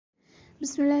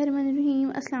Bismillahirrahmanirrahim.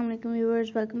 Assalamu alaikum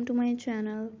viewers, welcome to my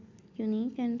channel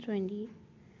Unique and Trendy.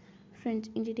 Friends,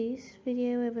 in today's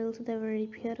video I will show the very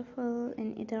beautiful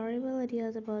and adorable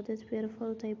ideas about this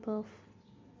beautiful type of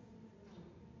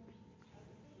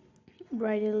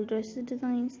bridal dresses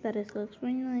designs that looks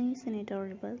very nice and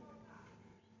adorable.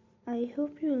 I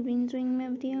hope you will be enjoying my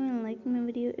video and liking my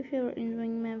video. If you are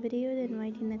enjoying my video, then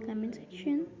write in the comment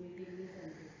section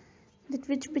that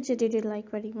which picture did you like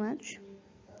very much.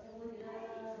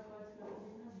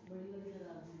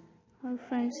 और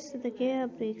friends देखिए, आप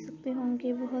देख सकते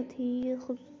होंगे बहुत ही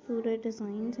खूबसूरत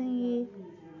designs हैं। ये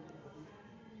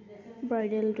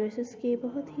ब्राइडल ड्रेसेस के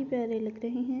बहुत ही प्यारे लग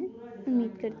रहे हैं।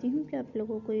 उम्मीद करती हूँ कि आप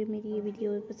लोगों को मेरी ये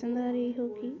वीडियो पसंद आ रही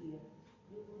होगी।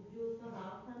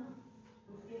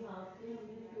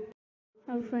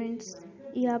 और फ्रेंड्स,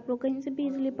 ये आप लोग कहीं से भी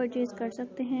इजीली परचेज़ कर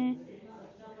सकते हैं।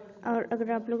 और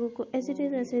अगर आप लोगों को ऐसे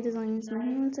डिज़ाइंस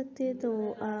नहीं मिल सकते तो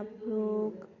आप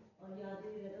लोग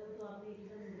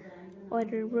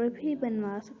ऑर्डर पर भी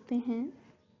बनवा सकते हैं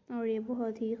और ये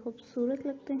बहुत ही खूबसूरत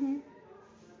लगते हैं।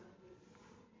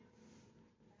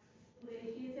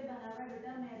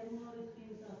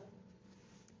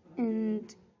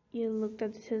 And you looked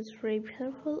at this very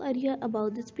beautiful idea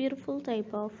about this beautiful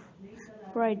type of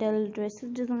bridal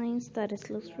dresses designs that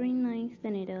looks very nice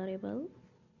and adorable.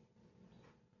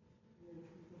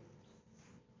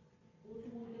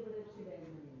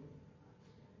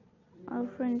 और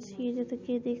फ्रेंड्स, ये जैसे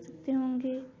कि देख सकते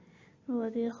होंगे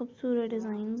बहुत ही खूबसूरत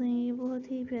डिज़ाइंस हैं। ये बहुत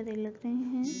ही प्यारे लग रहे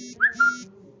हैं।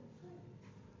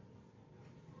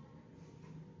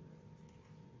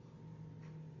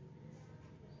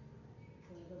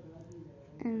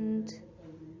 And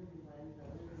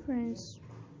friends,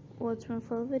 watch my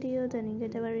full video, then you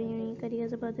get a very unique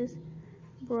ideas about this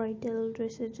bridal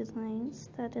dresses designs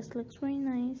that looks very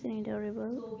nice and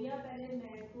adorable.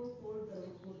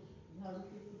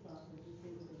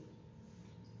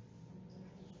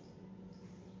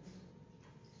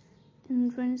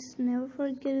 And friends, never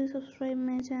forget to subscribe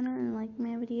my channel and like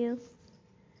my video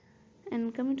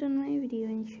and comment on my video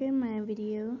and share my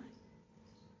video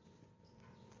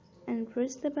and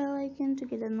press the bell icon to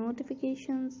get the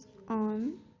notifications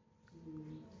on.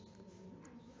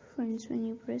 Friends, when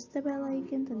you press the bell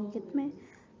icon, then you get my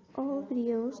all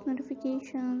videos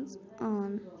notifications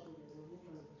on.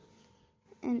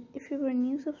 And if you are a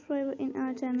new subscriber in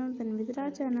our channel, then visit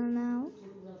our channel now.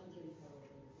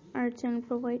 Our channel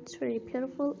provides very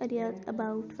beautiful ideas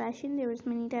about fashion. There is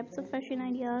many types of fashion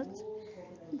ideas.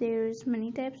 There's many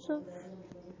types of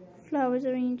flowers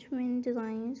arrangement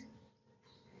designs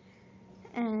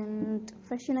and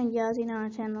fashion ideas in our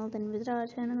channel. Then visit our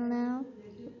channel now.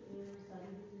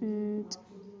 And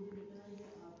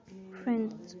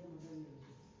friends,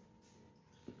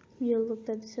 you look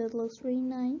at this, it looks really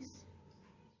nice.